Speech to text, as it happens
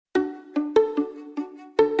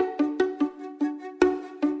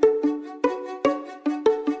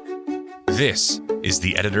This is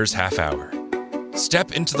the Editor's Half Hour.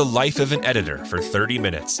 Step into the life of an editor for 30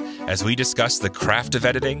 minutes as we discuss the craft of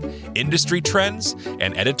editing, industry trends,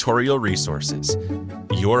 and editorial resources.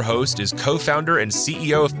 Your host is co-founder and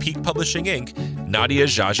CEO of Peak Publishing Inc., Nadia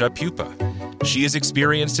Jaja Pupa. She is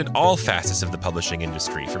experienced in all facets of the publishing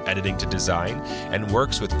industry, from editing to design, and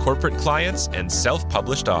works with corporate clients and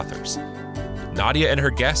self-published authors. Nadia and her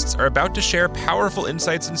guests are about to share powerful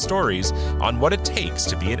insights and stories on what it takes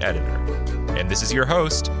to be an editor. And this is your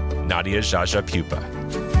host, Nadia Jaja Pupa.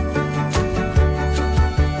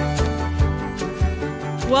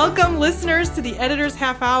 Welcome, listeners, to the Editor's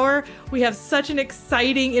Half Hour. We have such an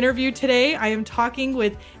exciting interview today. I am talking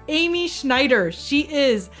with Amy Schneider. She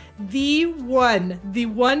is the one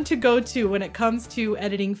to go to when it comes to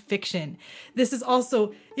editing fiction. This is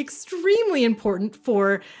also extremely important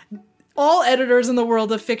for all editors in the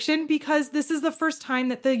world of fiction, because this is the first time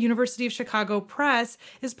that the University of Chicago Press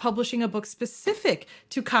is publishing a book specific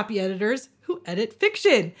to copy editors who edit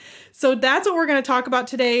fiction. So that's what we're going to talk about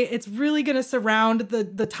today. It's really going to surround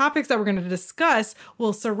the topics that we're going to discuss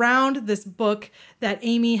will surround this book that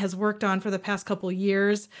Amy has worked on for the past couple of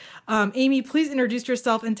years. Amy, please introduce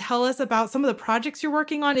yourself and tell us about some of the projects you're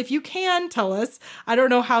working on. If you can tell us, I don't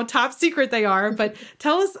know how top secret they are, but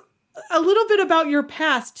tell us a little bit about your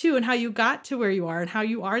past too, and how you got to where you are and how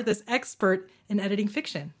you are this expert in editing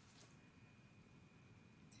fiction.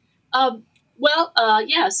 So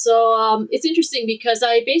it's interesting because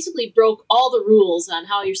I basically broke all the rules on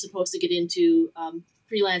how you're supposed to get into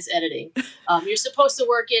freelance editing. You're supposed to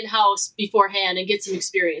work in-house beforehand and get some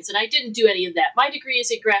experience, and I didn't do any of that. My degree is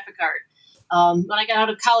in graphic art. When I got out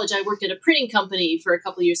of college, I worked at a printing company for a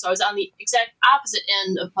couple of years, so I was on the exact opposite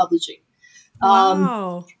end of publishing.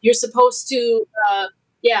 Wow. You're supposed to,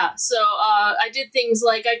 I did things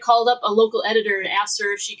like I called up a local editor and asked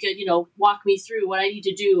her if she could, walk me through what I need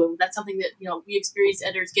to do. And that's something that, we experienced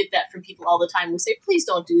editors get that from people all the time. We say, please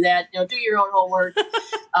don't do that. Do your own homework.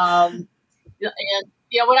 When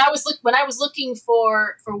I was looking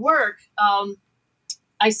for work,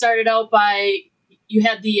 I started out by, you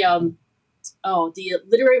had the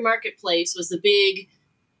Literary Marketplace was the big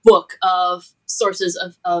book of sources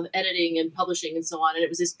of editing and publishing and so on, and it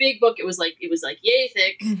was this big book. It was like yay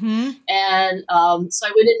thick. Mm-hmm. And so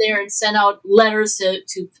I went in there and sent out letters to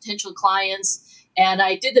potential clients, and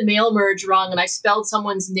I did the mail merge wrong, and I spelled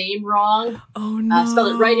someone's name wrong. Oh no! I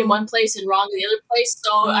spelled it right in one place and wrong in the other place.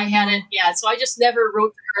 So I had it. Yeah. So I just never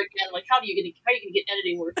wrote to her again. Like, how are you gonna get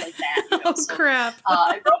editing work like that? Crap!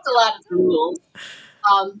 I broke a lot of the rules.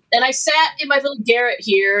 And I sat in my little garret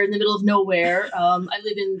here in the middle of nowhere. I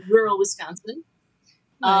live in rural Wisconsin.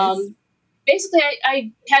 Nice. Basically,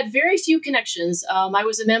 I had very few connections. I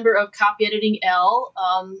was a member of Copyediting L,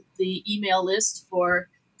 the email list for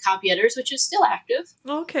copy editors, which is still active.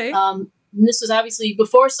 Okay. And this was obviously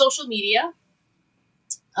before social media.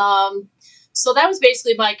 So that was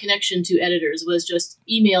basically my connection to editors, was just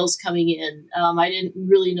emails coming in. I didn't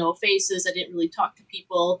really know faces. I didn't really talk to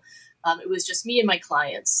people. It was just me and my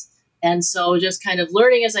clients. And so just kind of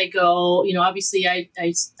learning as I go, obviously I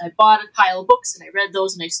bought a pile of books and I read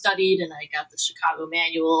those and I studied and I got the Chicago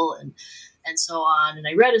manual and so on. And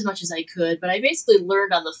I read as much as I could, but I basically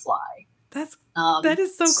learned on the fly. That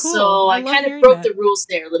is so cool. So I kind of broke the rules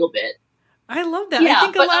there a little bit. I love that. Yeah, I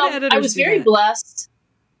think a lot of editors I was very blessed.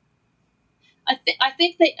 I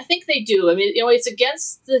think they do. I mean, it's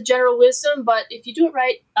against the general wisdom, but if you do it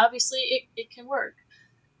right, obviously it can work.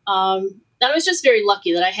 I was just very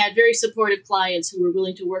lucky that I had very supportive clients who were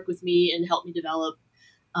willing to work with me and help me develop.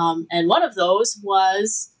 And one of those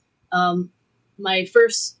was my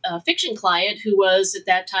first fiction client, who was at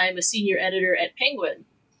that time a senior editor at Penguin.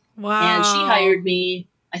 Wow. And she hired me.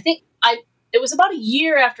 I think it was about a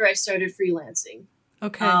year after I started freelancing.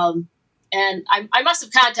 Okay. And I must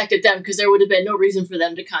have contacted them because there would have been no reason for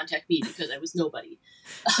them to contact me because I was nobody.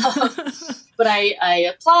 But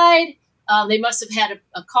I applied. They must have had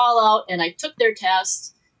a call out, and I took their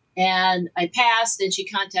test and I passed, and she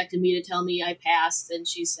contacted me to tell me I passed. And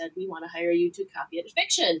she said, we want to hire you to copy edit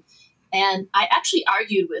fiction. And I actually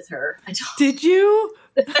argued with her. Did you?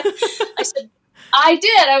 I said, I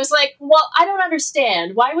did. I was like, well, I don't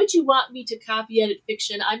understand. Why would you want me to copy edit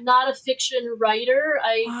fiction? I'm not a fiction writer.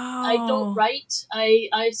 I don't write.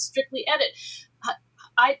 I strictly edit.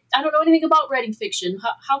 I don't know anything about writing fiction.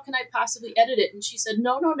 How can I possibly edit it? And she said,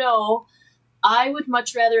 no. I would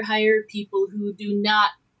much rather hire people who do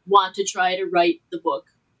not want to try to write the book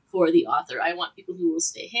for the author. I want people who will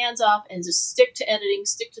stay hands off and just stick to editing,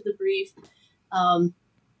 stick to the brief.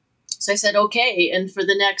 So I said, okay. And for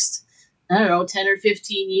the next, 10 or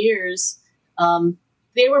 15 years,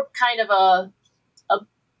 they were kind of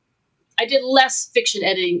I did less fiction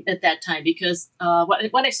editing at that time because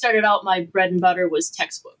when I started out, my bread and butter was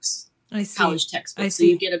textbooks. I see. College textbooks. I So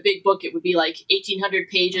see. you get a big book, it would be like 1,800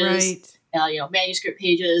 pages, Right. Manuscript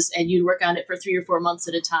pages, and you'd work on it for 3 or 4 months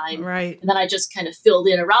at a time. Right. And then I just kind of filled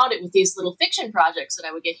in around it with these little fiction projects that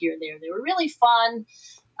I would get here and there. They were really fun,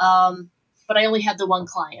 but I only had the one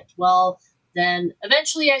client. Well, then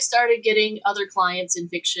eventually I started getting other clients in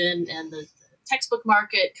fiction, and the textbook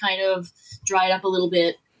market kind of dried up a little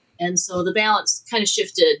bit. And so the balance kind of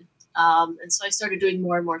shifted. And so I started doing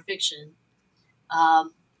more and more fiction.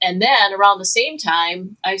 And then around the same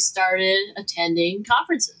time, I started attending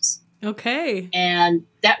conferences. Okay. And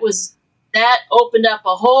that opened up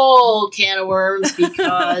a whole can of worms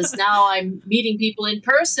because now I'm meeting people in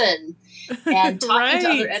person and talking to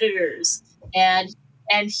other editors and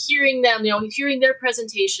hearing them, hearing their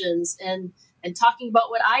presentations and talking about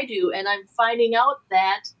what I do. And I'm finding out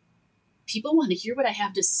that people want to hear what I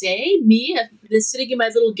have to say. Me, I've been sitting in my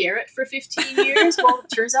little garret for 15 years. Well,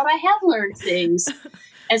 it turns out I have learned things.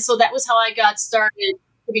 And so that was how I got started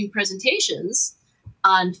giving presentations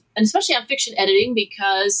and especially on fiction editing,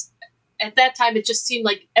 because at that time it just seemed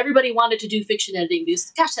like everybody wanted to do fiction editing.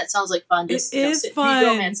 Because, gosh, that sounds like fun. It is fun.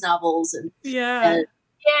 Read romance novels and yeah.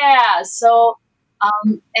 So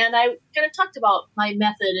and I kind of talked about my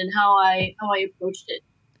method and how I approached it.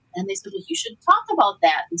 And they said, well, you should talk about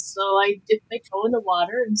that. And so I dipped my toe in the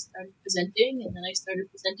water and started presenting, and then I started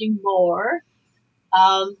presenting more.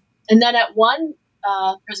 And then at one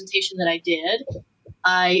presentation that I did,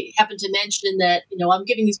 I happened to mention that, I'm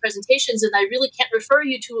giving these presentations and I really can't refer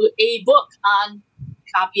you to a book on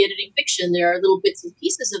copy editing fiction. There are little bits and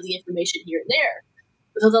pieces of the information here and there.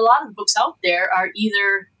 Because a lot of books out there are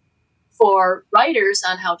either for writers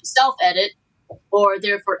on how to self-edit, or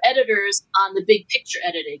they're for editors on the big picture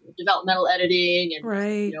editing, developmental editing, and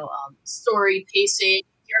right. Story pacing,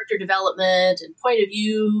 character development, and point of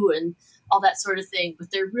view, and all that sort of thing.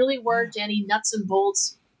 But there really weren't any nuts and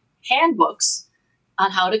bolts handbooks on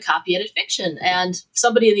how to copy edit fiction. And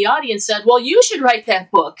somebody in the audience said, well, you should write that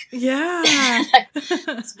book. Yeah.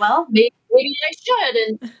 Well, maybe I should.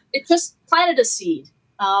 And it just planted a seed.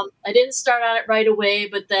 I didn't start on it right away,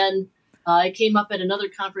 but then I came up at another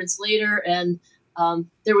conference later, and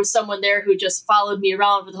there was someone there who just followed me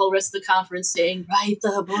around for the whole rest of the conference saying, write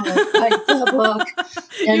the book, write the book.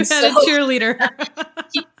 And you had a cheerleader.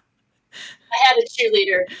 I had a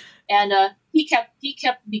cheerleader, and he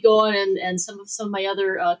kept me going, and some of my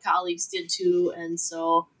other colleagues did too. And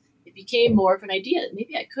so it became more of an idea that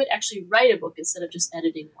maybe I could actually write a book instead of just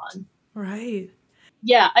editing one. Right.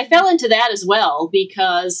 Yeah, I fell into that as well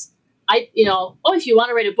because if you want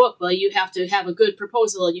to write a book, well, you have to have a good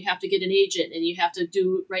proposal, and you have to get an agent, and you have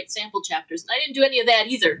to write sample chapters. And I didn't do any of that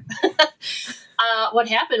either. What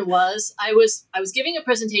happened was I was giving a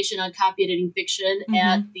presentation on copy editing fiction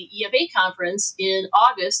at the EFA conference in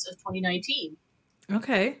August of 2019.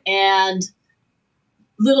 Okay. And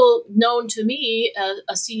little known to me,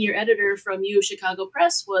 a senior editor from U of Chicago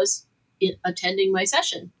Press was attending my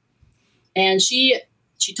session. And she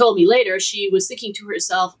told me later she was thinking to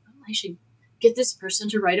herself, I should get this person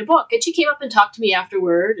to write a book. And she came up and talked to me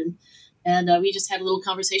afterward, and we just had a little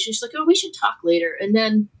conversation. She's like, oh, we should talk later. And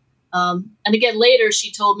then, and again later,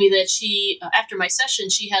 she told me that she, after my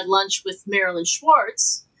session, she had lunch with Marilyn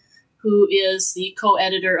Schwartz, who is the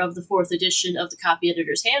co-editor of the 4th edition of the Copy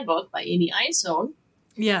Editor's Handbook by Amy Einstone.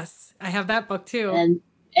 Yes, I have that book too.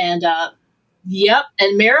 Yep.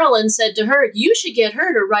 And Marilyn said to her, you should get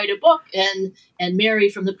her to write a book. And Mary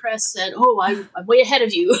from the press said, oh, I'm way ahead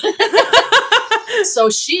of you.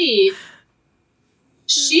 So she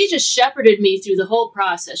just shepherded me through the whole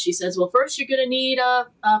process. She says, well, first you're going to need a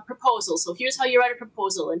proposal. So here's how you write a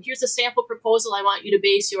proposal. And here's a sample proposal I want you to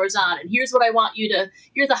base yours on. And here's what I want you to,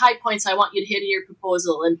 here are the high points I want you to hit in your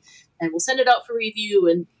proposal. And we'll send it out for review.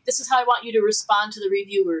 And this is how I want you to respond to the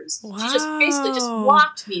reviewers. Wow. She just basically just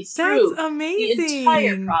walked me through the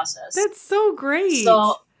entire process. That's so great.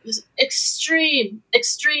 So it was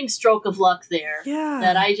extreme stroke of luck there. Yeah.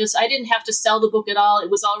 That I didn't have to sell the book at all. It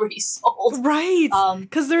was already sold. Right.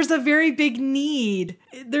 Because there's a very big need.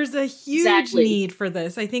 There's a huge need for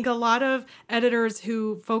this. I think a lot of editors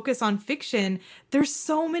who focus on fiction, there's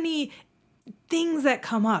so many things that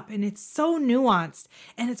come up, and it's so nuanced.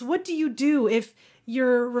 And it's, what do you do if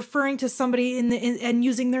you're referring to somebody and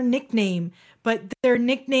using their nickname, but their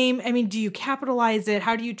nickname, I mean, do you capitalize it?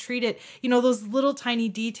 How do you treat it? Those little tiny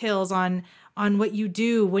details on what you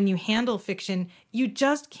do when you handle fiction, you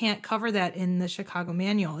just can't cover that in the Chicago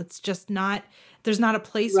Manual. It's just not, there's not a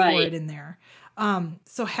place for it in there.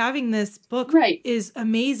 So having this book is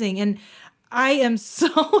amazing. And I am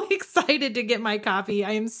so excited to get my copy.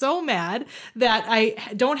 I am so mad that I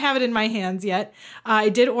don't have it in my hands yet. I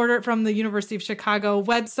did order it from the University of Chicago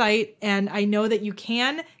website, and I know that you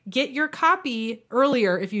can get your copy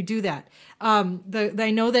earlier if you do that.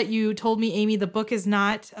 I know that you told me, Amy, the book is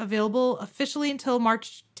not available officially until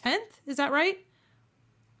March 10th. Is that right?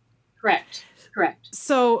 Correct.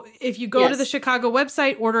 So if you go to the Chicago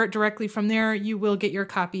website, order it directly from there, you will get your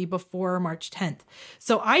copy before March 10th.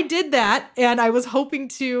 So I did that, and I was hoping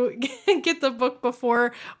to get the book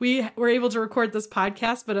before we were able to record this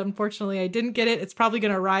podcast, but unfortunately I didn't get it. It's probably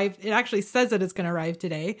going to arrive. It actually says that it's going to arrive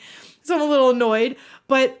today. So I'm a little annoyed,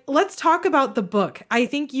 but let's talk about the book. I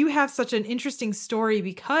think you have such an interesting story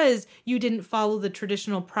because you didn't follow the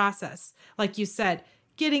traditional process. Like you said,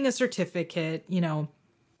 getting a certificate,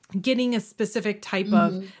 getting a specific type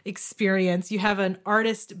of experience. You have an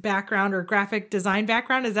artist background or graphic design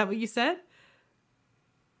background. Is that what you said?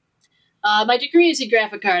 My degree is in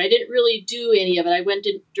graphic art. I didn't really do any of it. I went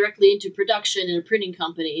directly into production in a printing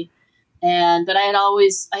company. But I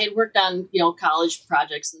had worked on, college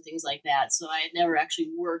projects and things like that. So I had never actually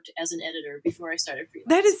worked as an editor before I started freelancing.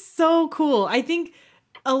 That is so cool. I think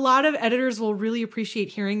a lot of editors will really appreciate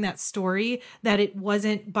hearing that story, that it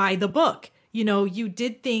wasn't by the book. You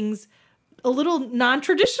did things a little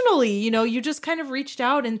non-traditionally, you just kind of reached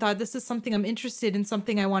out and thought, this is something I'm interested in,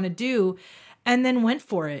 something I want to do, and then went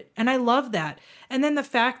for it. And I love that. And then the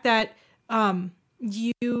fact that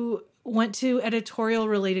you went to editorial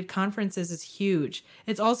related conferences is huge.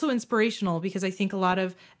 It's also inspirational because I think a lot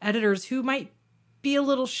of editors who might be a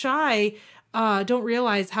little shy don't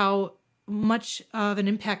realize how much of an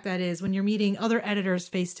impact that is when you're meeting other editors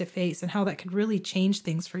face to face and how that could really change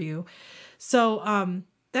things for you. So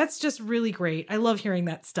that's just really great. I love hearing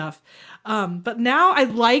that stuff. But now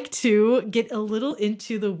I'd like to get a little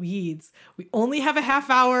into the weeds. We only have a half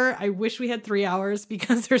hour. I wish we had 3 hours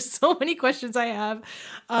because there's so many questions I have.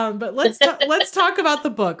 But let's talk about the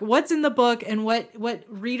book. What's in the book and what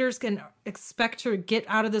readers can expect to get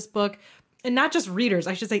out of this book. And not just readers,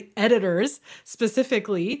 I should say editors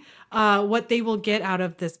specifically, what they will get out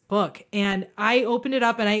of this book. And I opened it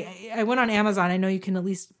up and I went on Amazon. I know you can at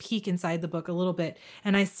least peek inside the book a little bit.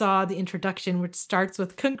 And I saw the introduction, which starts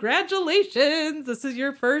with, congratulations, this is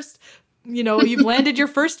your first, you've landed your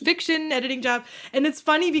first fiction editing job. And it's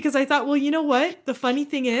funny because I thought, well, you know what? The funny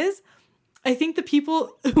thing is, I think the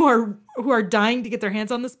people who are dying to get their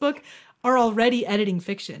hands on this book are already editing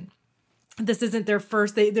fiction. This isn't their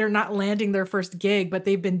first, they're not landing their first gig, but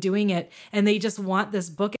they've been doing it. And they just want this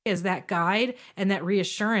book as that guide and that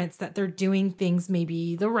reassurance that they're doing things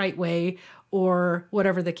maybe the right way or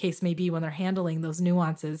whatever the case may be when they're handling those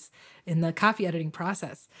nuances in the copy editing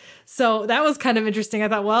process. So that was kind of interesting. I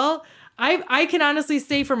thought, well, I can honestly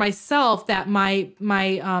say for myself that my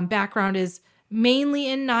background is mainly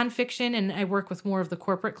in nonfiction, and I work with more of the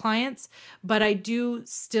corporate clients, but I do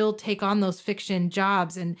still take on those fiction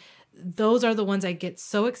jobs, and those are the ones I get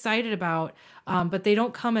so excited about, but they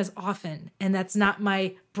don't come as often, and that's not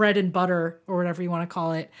my bread and butter or whatever you want to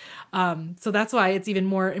call it. So that's why it's even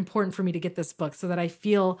more important for me to get this book so that I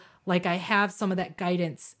feel like I have some of that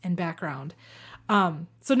guidance and background.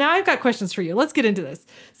 So now I've got questions for you. Let's get into this.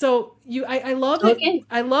 So I love it.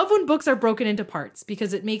 I love when books are broken into parts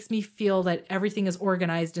because it makes me feel that everything is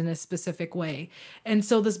organized in a specific way. And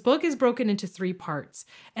so this book is broken into 3 parts.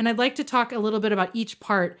 And I'd like to talk a little bit about each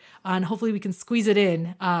part, and hopefully we can squeeze it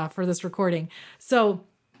in for this recording. So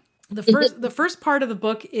the first part of the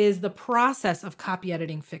book is the process of copy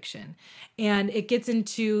editing fiction. And it gets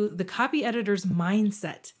into the copy editor's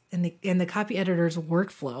mindset and the copy editor's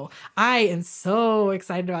workflow. I am so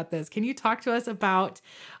excited about this. Can you talk to us about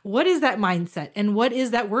what is that mindset and what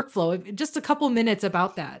is that workflow? Just a couple minutes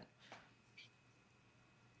about that.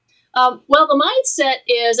 Well, the mindset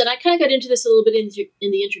is, and I kind of got into this a little bit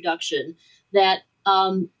in the introduction, that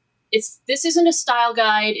this isn't a style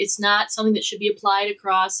guide. It's not something that should be applied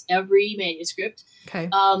across every manuscript. Okay.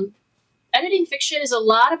 Editing fiction is a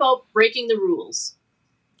lot about breaking the rules.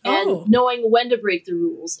 And knowing when to break the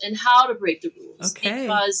rules and how to break the rules. Okay.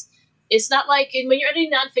 Because it's not like when you're editing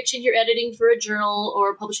nonfiction, you're editing for a journal or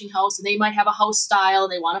a publishing house, and they might have a house style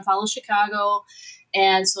and they want to follow Chicago.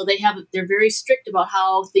 And so they're very strict about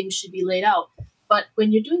how things should be laid out. But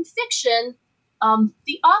when you're doing fiction,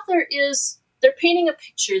 the author they're painting a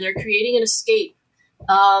picture, they're creating an escape.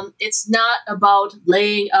 It's not about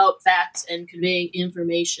laying out facts and conveying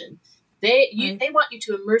information. They want you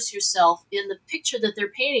to immerse yourself in the picture that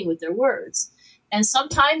they're painting with their words. And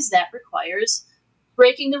sometimes that requires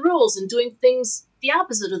breaking the rules and doing things the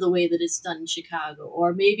opposite of the way that it's done in Chicago.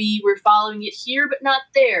 Or maybe we're following it here but not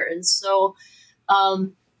there. And so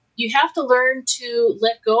you have to learn to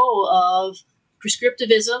let go of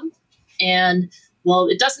prescriptivism and, well,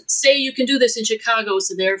 it doesn't say you can do this in Chicago,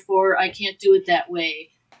 so therefore I can't do it that way.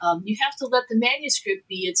 You have to let the manuscript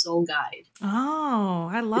be its own guide. Oh,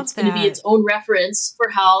 I love it's that. It's going to be its own reference for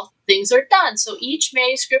how things are done. So each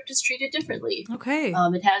manuscript is treated differently. Okay.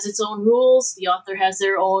 It has its own rules. The author has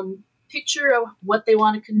their own picture of what they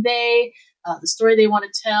want to convey, the story they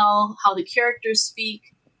want to tell, how the characters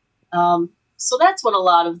speak. So that's what a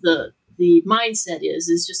lot of the mindset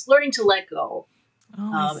is just learning to let go.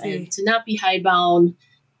 And to not be hidebound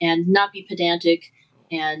and not be pedantic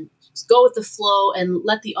and just go with the flow and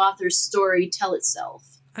let the author's story tell itself.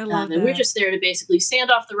 I love that. And we're just there to basically sand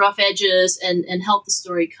off the rough edges and help the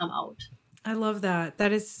story come out. I love that.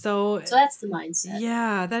 That is so that's the mindset.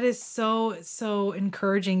 Yeah, that is so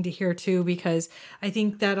encouraging to hear too, because I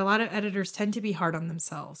think that a lot of editors tend to be hard on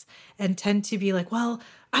themselves and tend to be like, well,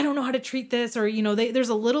 I don't know how to treat this, or, there's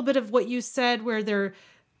a little bit of what you said where they're,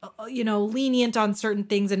 lenient on certain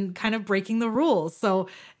things and kind of breaking the rules. So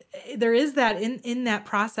there is that in that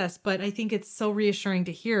process, but I think it's so reassuring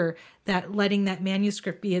to hear that letting that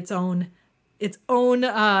manuscript be its own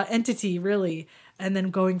entity, really, and then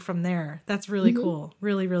going from there. That's really cool.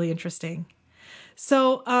 Really, really interesting.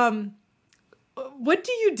 So, what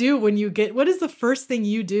do you do what is the first thing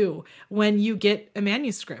you do when you get a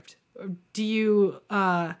manuscript? Do you,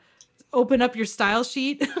 open up your style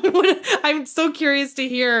sheet? I'm so curious to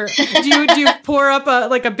hear. Do you pour up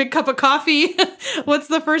a big cup of coffee? What's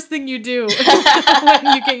the first thing you do when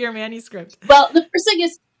you get your manuscript? Well, the first thing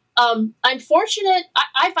is, I'm fortunate.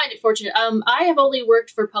 I find it fortunate. I have only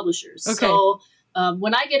worked for publishers. Okay. So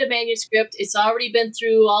when I get a manuscript, it's already been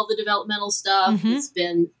through all the developmental stuff.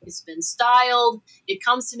 Mm-hmm. It's been styled. It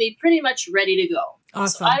comes to me pretty much ready to go.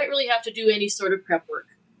 Awesome. So I don't really have to do any sort of prep work.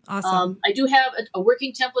 Awesome. I do have a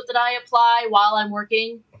working template that I apply while I'm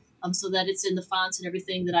working, so that it's in the fonts and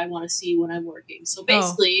everything that I want to see when I'm working. So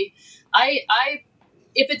basically,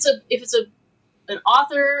 if it's an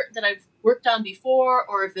author that I've worked on before,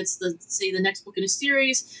 or if it's the next book in a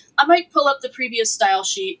series, I might pull up the previous style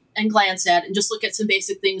sheet and glance at it and just look at some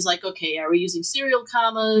basic things like, okay, are we using serial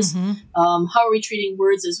commas? Mm-hmm. How are we treating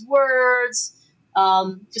words as words?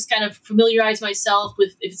 Just kind of familiarize myself with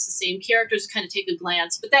if it's the same characters, kind of take a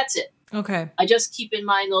glance, but that's it. Okay. I just keep in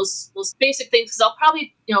mind those basic things, because I'll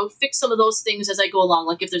probably, fix some of those things as I go along.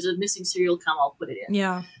 Like if there's a missing serial comma, I'll put it in.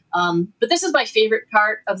 Yeah. But this is my favorite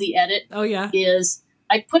part of the edit. Oh yeah. Is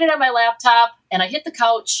I put it on my laptop and I hit the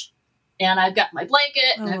couch and I've got my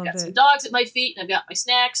blanket and I've got some dogs at my feet and I've got my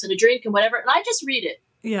snacks and a drink and whatever. And I just read it.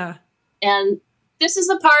 Yeah. And this is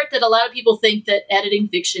the part that a lot of people think that editing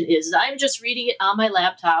fiction is. I'm just reading it on my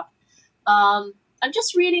laptop. I'm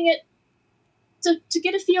just reading it to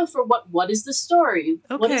get a feel for what is the story?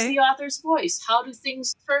 Okay. What is the author's voice? How do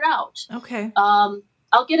things turn out? Okay.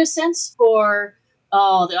 I'll get a sense for, the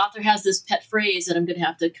author has this pet phrase that I'm going to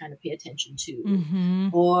have to kind of pay attention to. Mm-hmm.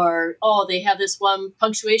 Or, they have this one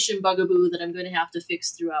punctuation bugaboo that I'm going to have to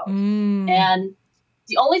fix throughout. Mm. And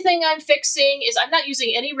the only thing I'm fixing is I'm not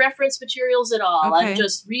using any reference materials at all. Okay. I'm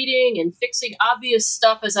just reading and fixing obvious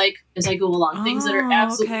stuff as I go along. Things that are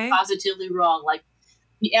absolutely positively wrong, like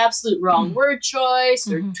the absolute wrong word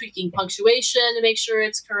choice, or tweaking punctuation to make sure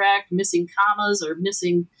it's correct, missing commas or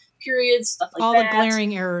missing periods, stuff like all that. All the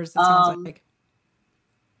glaring errors, it sounds like.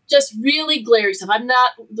 Just really glaring stuff. I'm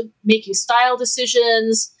not making style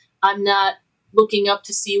decisions. I'm not looking up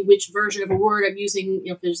to see which version of a word I'm using.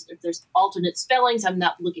 If there's alternate spellings, I'm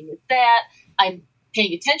not looking at that. I'm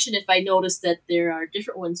paying attention if I notice that there are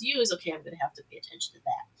different ones used. Okay, I'm going to have to pay attention to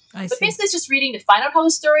that. But basically, it's just reading to find out how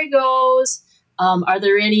the story goes. Are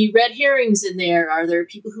there any red herrings in there? Are there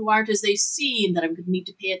people who aren't as they seem that I'm going to need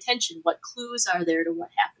to pay attention? What clues are there to what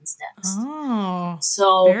happens next? Oh,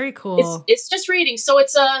 so very cool. It's just reading. So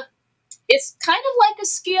it's kind of like a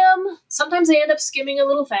skim. Sometimes I end up skimming a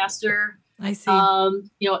little faster. I see.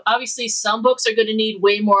 Obviously some books are going to need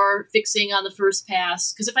way more fixing on the first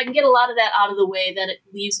pass, because if I can get a lot of that out of the way, then it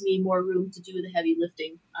leaves me more room to do the heavy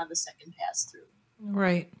lifting on the second pass through.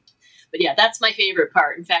 Right. But yeah, that's my favorite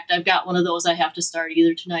part. In fact, I've got one of those I have to start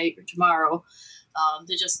either tonight or tomorrow,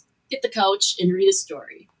 to just hit the couch and read a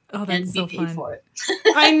story. Oh, that's and so be paid fun. For it.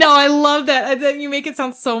 I know. I love that. You make it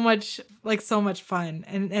sound so much fun.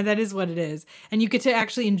 And that is what it is. And you get to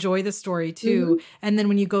actually enjoy the story too. Mm-hmm. And then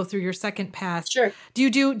when you go through your second pass, sure. Do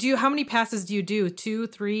you, how many passes do you do? 2,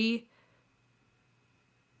 3?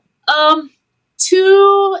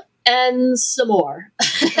 2 and some more.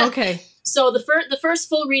 Okay. So the first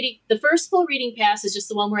full reading pass is just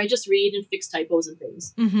the one where I just read and fix typos and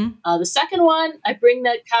things. Mm-hmm. The second one, I bring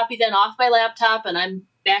that copy then off my laptop and I'm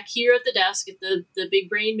back here at the desk at the big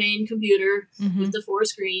brain main computer with the 4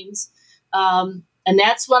 screens. And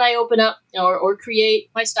that's when I open up or create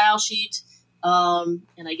my style sheet.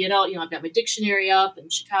 And I get out, I've got my dictionary up in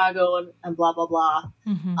Chicago and blah, blah, blah.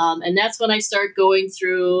 And that's when I start going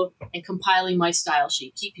through and compiling my style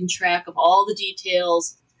sheet, keeping track of all the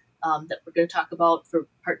details that we're going to talk about for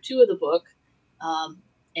part 2 of the book.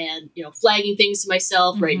 And, flagging things to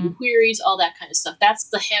myself, writing queries, all that kind of stuff. That's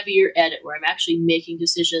the heavier edit where I'm actually making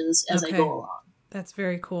decisions as I go along. That's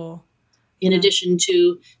very cool. In addition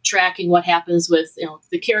to tracking what happens with,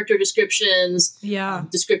 the character descriptions,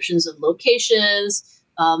 descriptions of locations,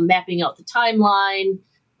 mapping out the timeline,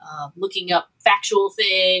 looking up factual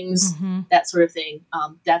things, that sort of thing.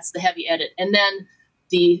 That's the heavy edit. And then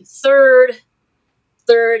the third,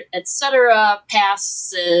 etc.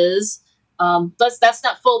 passes. That's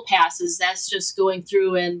not full passes. That's just going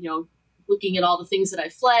through and, looking at all the things that I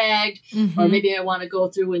flagged, or maybe I want to go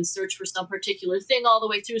through and search for some particular thing all the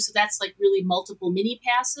way through. So that's like really multiple mini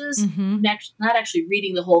passes. I'm not actually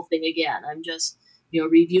reading the whole thing again. I'm just,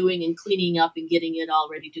 reviewing and cleaning up and getting it all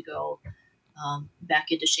ready to go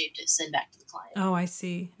back into shape to send back to the client. Oh, I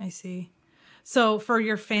see. So for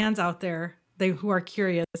your fans out there, who are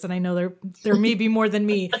curious, and I know there may be more than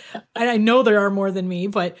me, and I know there are more than me,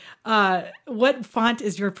 but what font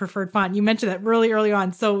is your preferred font? You mentioned that really early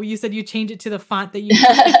on. So you said you changed it to the font that you,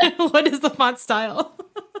 what is the font style?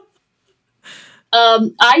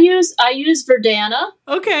 I use Verdana.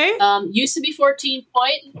 Okay. Used to be 14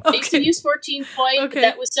 point. I used to use 14 point. Okay.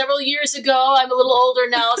 That was several years ago. I'm a little older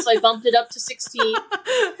now, so I bumped it up to 16.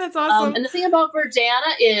 That's awesome. And the thing about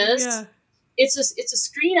Verdana is it's a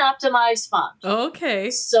screen optimized font.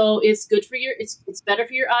 Okay. So it's good for it's better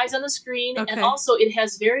for your eyes on the screen. Okay. And also it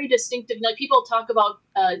has very distinctive, like people talk about,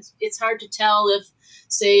 it's hard to tell if,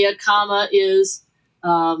 say, a comma is,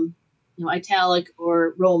 italic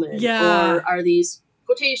or Roman, or are these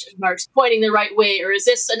quotation marks pointing the right way, or is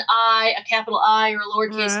this an I, a capital I, or a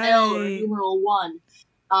lowercase L, or a numeral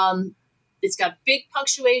 1? It's got big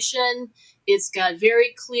punctuation. It's got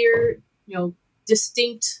very clear,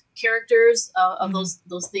 distinct characters of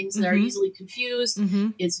those things that are easily confused.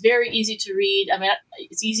 It's very easy to read. I mean,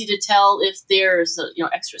 it's easy to tell if there's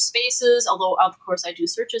extra spaces, although of course I do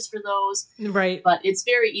searches for those. Right. But it's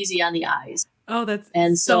very easy on the eyes. Oh, that's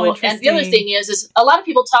so interesting. And the other thing is a lot of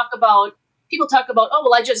people talk about, oh,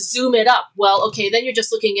 well, I just zoom it up. Well, okay, then you're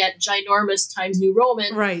just looking at ginormous times New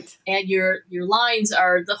Roman. Right. And your lines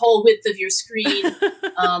are the whole width of your screen.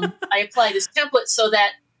 I apply this template so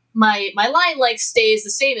that my line length stays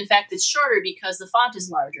the same. In fact, it's shorter because the font is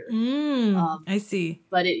larger. I see.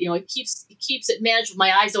 But it keeps it manageable.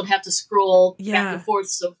 My eyes don't have to scroll back and forth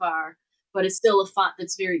so far. But it's still a font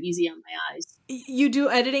that's very easy on my eyes. You do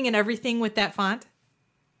editing and everything with that font?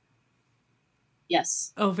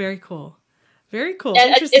 Yes. Oh, very cool. Very cool.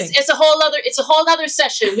 And interesting. It's a whole other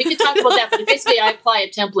session. We can talk about that, but basically I apply a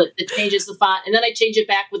template that changes the font, and then I change it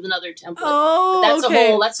back with another template. Oh,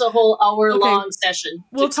 that's a whole hour long session.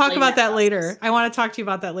 We'll talk about that later. I want to talk to you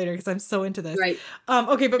about that later because I'm so into this. Right.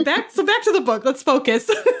 Okay, but back to the book. Let's focus.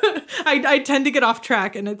 I tend to get off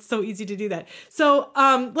track, and it's so easy to do that. So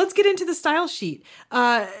let's get into the style sheet.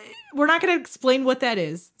 We're not going to explain what that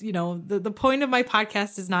is. The point of my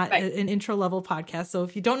podcast is not an intro level podcast. So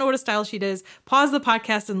if you don't know what a style sheet is, pause the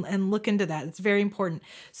podcast and look into that. It's very important.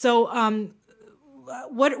 So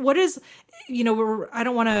what is, I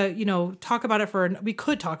don't want to, talk about it we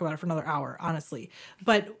could talk about it for another hour, honestly.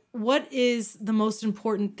 But what is the most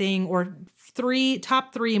important thing or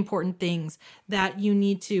top three important things that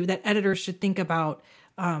that editors should think about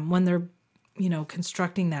when they're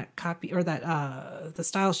constructing that copy or that the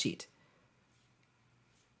style sheet?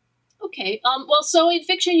 Okay. Well, so in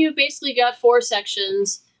fiction, you've basically got 4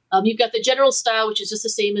 sections. You've got the general style, which is just the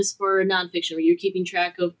same as for nonfiction, where you're keeping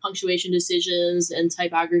track of punctuation decisions and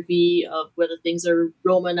typography of whether things are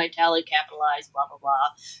Roman, italic, capitalized, blah, blah, blah.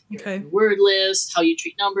 Your word list, how you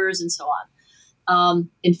treat numbers, and so on.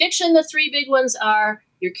 In fiction, the 3 big ones are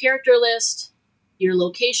your character list, your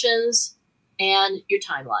locations, and your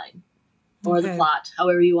timeline. Or the plot,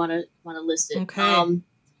 however you want to list it. Okay.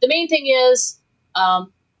 The main thing is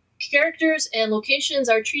characters and locations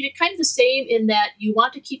are treated kind of the same in that you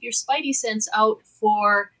want to keep your spidey sense out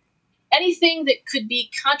for anything that could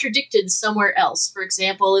be contradicted somewhere else. For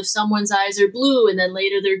example, if someone's eyes are blue and then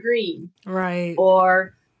later they're green. Right.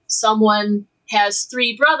 Or someone has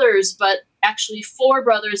 3 brothers, but actually 4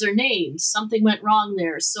 brothers are named. Something went wrong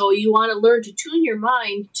there. So you want to learn to tune your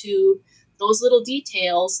mind to those little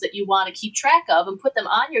details that you want to keep track of and put them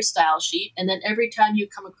on your style sheet. And then every time you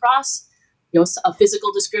come across, a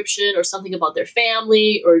physical description or something about their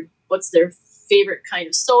family or what's their favorite kind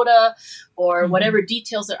of soda, or whatever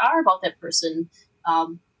details there are about that person.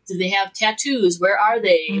 Do they have tattoos? Where are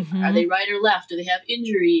they? Are they right or left? Do they have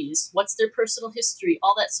injuries? What's their personal history?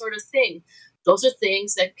 All that sort of thing. Those are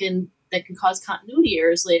things that can cause continuity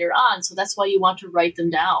errors later on. So that's why you want to write them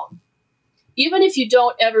down. Even if you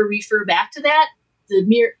don't ever refer back to that, the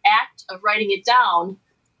mere act of writing it down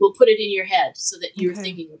will put it in your head so that you're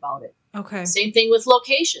thinking about it. Okay. Same thing with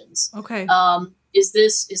locations. Okay. Is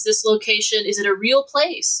this location? Is it a real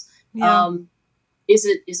place? Yeah. Is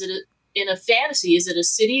it in a fantasy? Is it a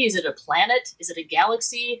city? Is it a planet? Is it a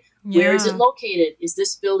galaxy? Where is it located? Is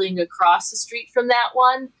this building across the street from that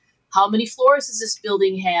one? How many floors does this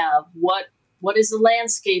building have? What is the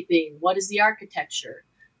landscaping? What is the architecture?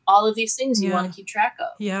 All of these things you want to keep track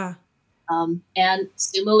of. Yeah. And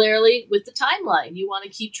similarly with the timeline, you want to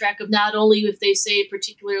keep track of not only if they say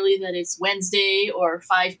particularly that it's Wednesday or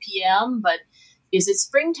 5 p.m., but is it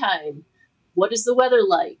springtime? What is the weather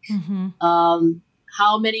like?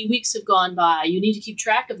 How many weeks have gone by? You need to keep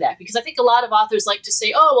track of that, because I think a lot of authors like to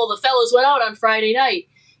say, oh, well, the fellows went out on Friday night,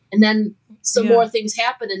 and then some more things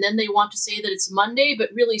happen, and then they want to say that it's Monday, but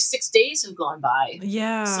really 6 days have gone by.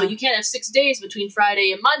 Yeah. So you can't have 6 days between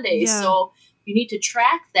Friday and Monday. Yeah. So you need to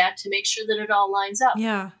track that to make sure that it all lines up.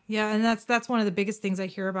 Yeah. Yeah. And that's one of the biggest things I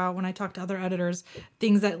hear about when I talk to other editors,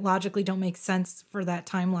 things that logically don't make sense for that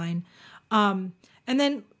timeline. And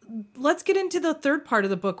then let's get into the third part of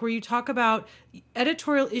the book where you talk about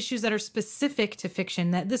editorial issues that are specific to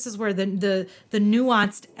fiction, that this is where the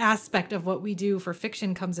nuanced aspect of what we do for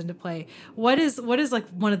fiction comes into play. What is like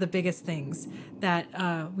one of the biggest things that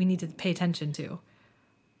we need to pay attention to?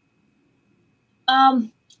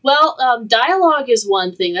 Dialogue is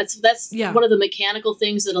one thing. That's one of the mechanical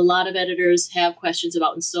things that a lot of editors have questions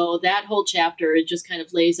about. And so that whole chapter, it just kind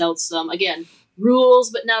of lays out some, again, rules,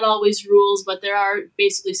 but not always rules, but there are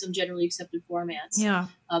basically some generally accepted formats. Yeah.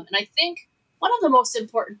 And I think one of the most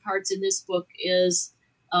important parts in this book is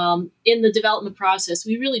in the development process,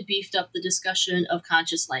 we really beefed up the discussion of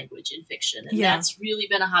conscious language in fiction. And that's really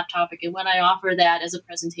been a hot topic. And when I offer that as a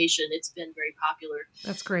presentation, it's been very popular.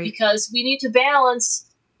 That's great. Because we need to balance,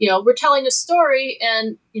 we're telling a story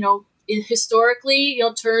and, historically,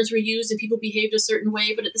 terms were used and people behaved a certain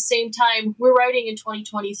way. But at the same time, we're writing in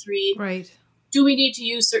 2023. Right. Do we need to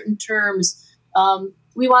use certain terms?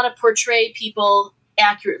 We want to portray people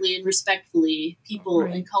accurately and respectfully, people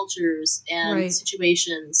and cultures and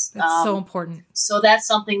situations. That's so important. So that's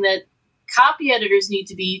something that copy editors need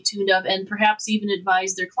to be tuned up and perhaps even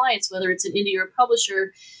advise their clients, whether it's an indie or a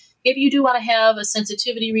publisher. If you do want to have a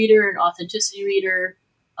sensitivity reader, an authenticity reader,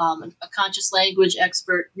 a conscious language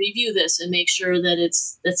expert review this and make sure that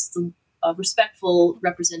that's the respectful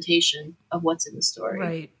representation of what's in the story.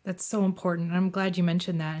 Right. That's so important. I'm glad you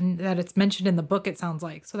mentioned that, and that it's mentioned in the book, it sounds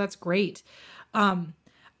like. So that's great. When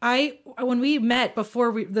we met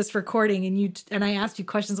before this recording and I asked you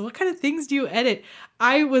questions, what kind of things do you edit?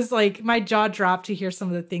 I was like, my jaw dropped to hear some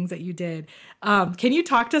of the things that you did. Can you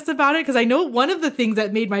talk to us about it? Because I know one of the things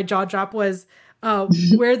that made my jaw drop was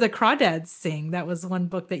Where the Crawdads Sing. That was one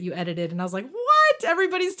book that you edited. And I was like, what?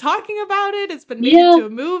 Everybody's talking about it. It's been made into a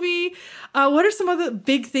movie. What are some of the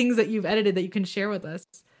big things that you've edited that you can share with us?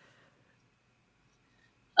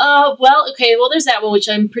 There's that one, which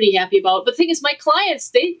I'm pretty happy about. But the thing is, my clients,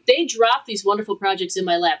 they drop these wonderful projects in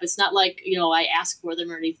my lap. It's not like, I ask for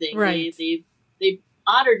them or anything. Right. They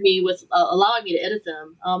honored me with allowing me to edit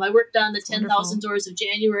them. I worked on The 10,000 Doors of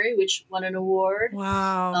January, which won an award.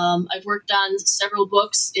 Wow. I've worked on several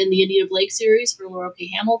books in the Anita Blake series for Laura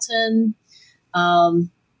K. Hamilton.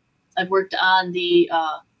 I've worked on the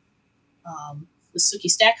Sookie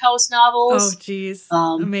Stackhouse novels. Oh, geez.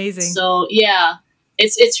 Amazing. So, yeah.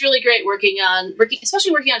 It's really great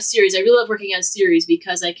especially working on a series. I really love working on a series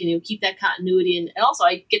because I can keep that continuity and also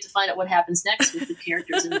I get to find out what happens next with the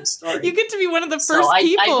characters in the story. You get to be one of the first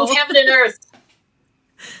people. I move heaven and earth.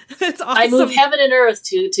 That's awesome. I move heaven and earth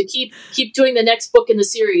to keep doing the next book in the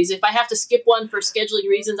series. If I have to skip one for scheduling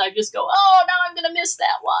reasons, I just go, oh, now I'm going to miss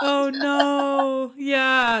that one. Oh, no.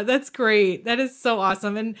 Yeah, that's great. That is so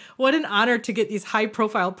awesome. And what an honor to get these high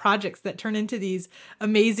profile projects that turn into these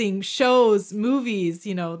amazing shows, movies.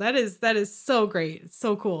 That is so great. It's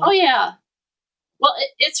so cool. Oh, yeah. Well,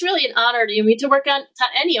 it's really an honor to work on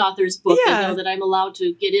any author's book. Yeah. That I'm allowed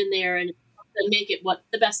to get in there and make it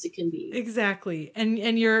the best it can be. Exactly.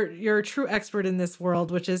 And you're a true expert in this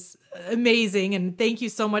world, which is amazing. And thank you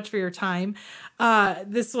so much for your time. I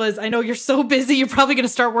know you're so busy. You're probably going to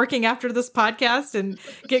start working after this podcast and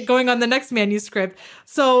get going on the next manuscript.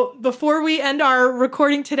 So before we end our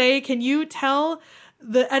recording today, can you tell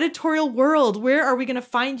the editorial world. Where are we going to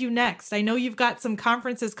find you next? I know you've got some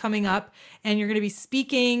conferences coming up and you're going to be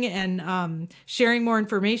speaking and sharing more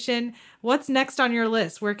information. What's next on your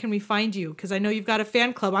list? Where can we find you? Because I know you've got a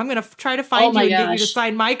fan club. I'm going to try to find you and get you to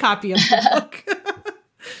sign my copy of the book.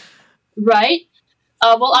 Right.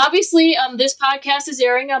 Well, obviously, this podcast is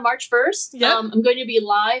airing on March 1st. Yep. I'm going to be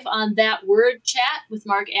live on That Word Chat with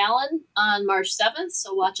Mark Allen on March 7th,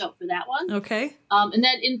 so watch out for that one. Okay. And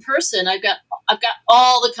then in person, I've got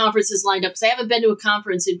all the conferences lined up because I haven't been to a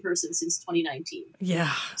conference in person since 2019.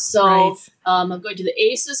 Yeah. So right. I'm going to the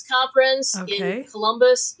ACES conference in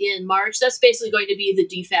Columbus in March. That's basically going to be the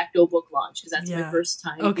de facto book launch because that's my first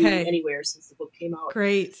time being anywhere since the book came out.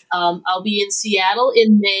 Great. I'll be in Seattle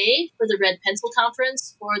in May for the Red Pencil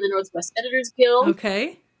Conference for the Northwest Editors Guild.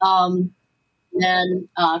 Okay. Then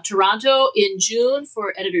Toronto in June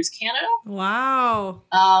for Editors Canada. Wow.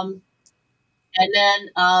 And then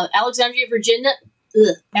Alexandria, Virginia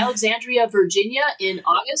in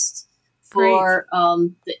August for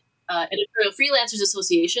the Editorial Freelancers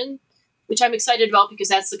Association, which I'm excited about because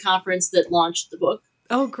that's the conference that launched the book.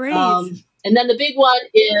 Oh, great! And then the big one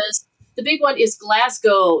is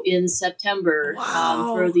Glasgow in September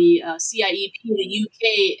for the CIEP, the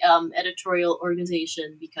UK editorial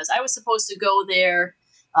organization, because I was supposed to go there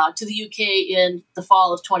to the UK in the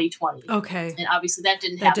fall of 2020. Okay. And obviously that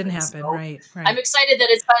didn't happen. So right. I'm excited that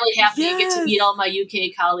it's finally happening. I get to meet all my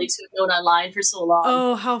UK colleagues who have known online for so long.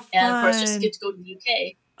 Oh, how fun. And of course, just get to go to the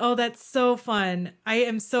UK. Oh, that's so fun. I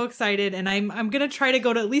am so excited. And I'm going to try to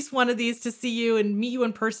go to at least one of these to see you and meet you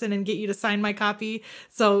in person and get you to sign my copy.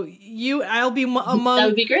 So I'll be among that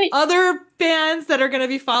would be great. Other fans that are going to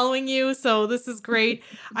be following you. So this is great.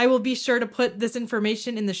 I will be sure to put this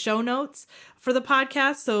information in the show notes for the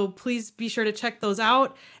podcast. So please be sure to check those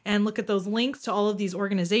out and look at those links to all of these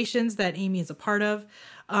organizations that Amy is a part of.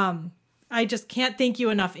 I just can't thank you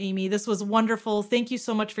enough, Amy. This was wonderful. Thank you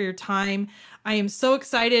so much for your time. I am so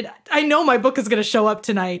excited. I know my book is going to show up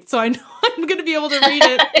tonight, so I know I'm going to be able to read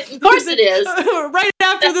it. Of course it is. Right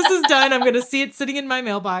after this is done, I'm going to see it sitting in my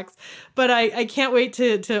mailbox. But I can't wait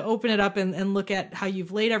to open it up and look at how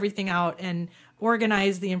you've laid everything out and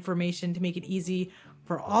organized the information to make it easy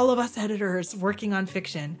for all of us editors working on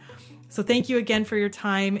fiction. So thank you again for your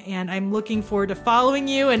time, and I'm looking forward to following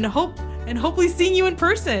you and hopefully seeing you in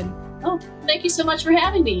person. Oh, thank you so much for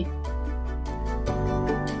having me.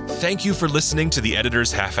 Thank you for listening to the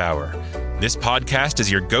Editor's Half Hour. This podcast is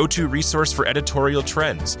your go-to resource for editorial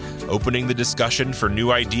trends, opening the discussion for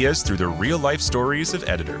new ideas through the real-life stories of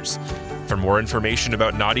editors. For more information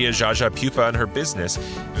about Nadia Jaja Pupa and her business,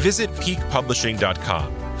 visit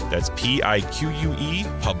peakpublishing.com. That's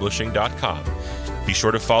PIQUE publishing.com. Be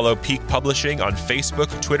sure to follow Peak Publishing on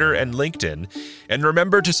Facebook, Twitter, and LinkedIn. And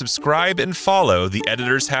remember to subscribe and follow the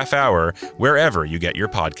Editor's Half Hour wherever you get your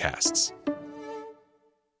podcasts.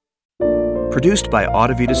 Produced by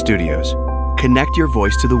Audivita Studios. Connect your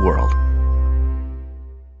voice to the world.